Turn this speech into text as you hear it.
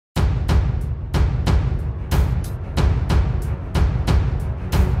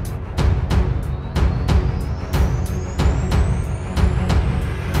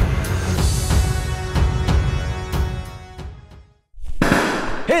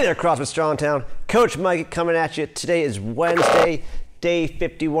Hey there, CrossFit Strongtown. Coach Mike coming at you. Today is Wednesday, day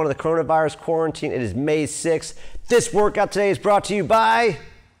 51 of the coronavirus quarantine. It is May 6th. This workout today is brought to you by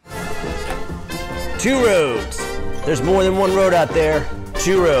Two Roads. There's more than one road out there,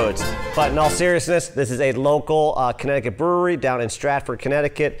 two roads. But in all seriousness, this is a local Connecticut brewery down in Stratford,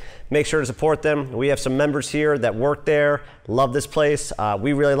 Connecticut. Make sure to support them. We have some members here that work there, love this place.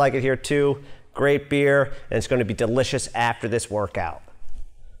 We really like it here too. Great beer, and it's going to be delicious after this workout.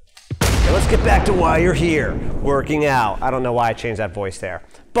 Now let's get back to why you're here, working out. I don't know why I changed that voice there.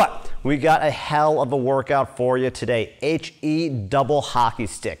 But we got a hell of a workout for you today. HE double hockey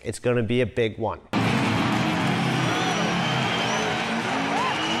stick. It's going to be a big one.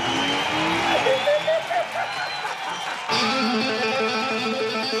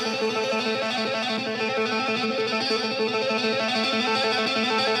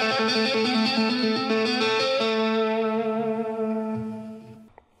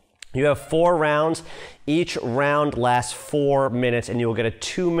 You have 4 rounds. Each round lasts 4 minutes, and you will get a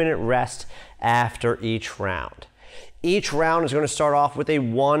 2-minute rest after each round. Each round is going to start off with a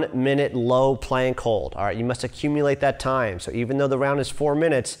 1-minute low plank hold. All right, you must accumulate that time. So even though the round is 4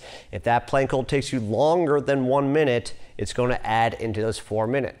 minutes, if that plank hold takes you longer than 1 minute, it's going to add into those 4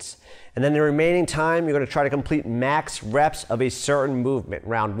 minutes. And then the remaining time, you're going to try to complete max reps of a certain movement.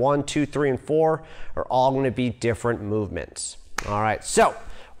 Round 1, 2, 3, and 4 are all going to be different movements. All right, so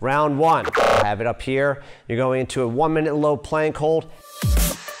round 1, I have it up here. You're going into a 1-minute low plank hold.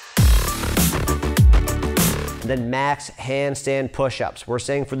 And then max handstand push-ups. We're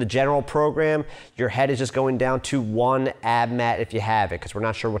saying for the general program, your head is just going down to 1 ab mat if you have it, because we're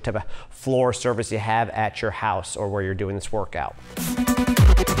not sure what type of floor surface you have at your house or where you're doing this workout.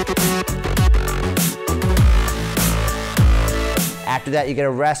 After that, you get a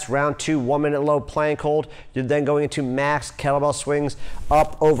rest. Round 2, 1-minute low plank hold. You're then going into max kettlebell swings,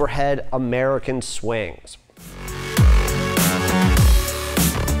 up overhead American swings.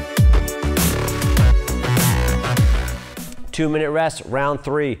 Two-minute rest. Round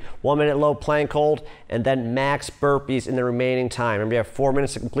 3, 1-minute low plank hold, and then max burpees in the remaining time. Remember, you have 4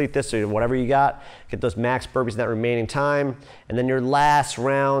 minutes to complete this, so whatever you got, get those max burpees in that remaining time. And then your last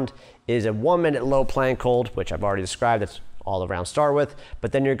round is a 1-minute low plank hold, which I've already described. That's all the rounds start with,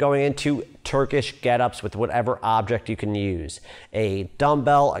 but then you're going into Turkish Get-ups with whatever object you can use. A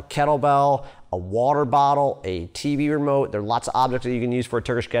dumbbell, a kettlebell, a water bottle, a TV remote. There are lots of objects that you can use for a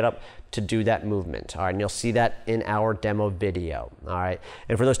Turkish Get-up to do that movement. All right, and you'll see that in our demo video. All right,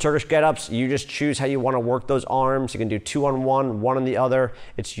 and for those Turkish Get-ups, you just choose how you want to work those arms. You can do 2 on 1, 1 on the other.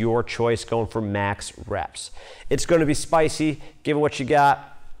 It's your choice, going for max reps. It's going to be spicy. Give it what you got.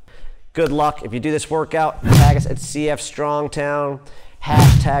 Good luck. If you do this workout, tag us at CF Strongtown,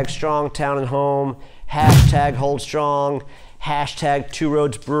 hashtag Strongtown and Home, hashtag Hold Strong, hashtag Two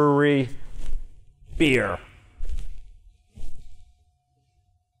Roads Brewery, beer.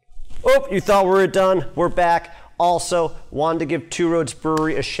 Oh, you thought we were done? We're back. Also, wanted to give Two Roads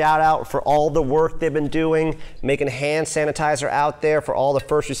Brewery a shout out for all the work they've been doing, making hand sanitizer out there for all the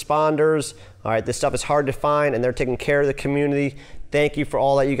first responders. All right, this stuff is hard to find, and they're taking care of the community. Thank you for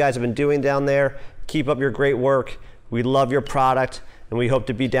all that you guys have been doing down there. Keep up your great work. We love your product, and we hope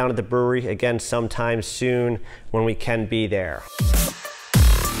to be down at the brewery again sometime soon when we can be there.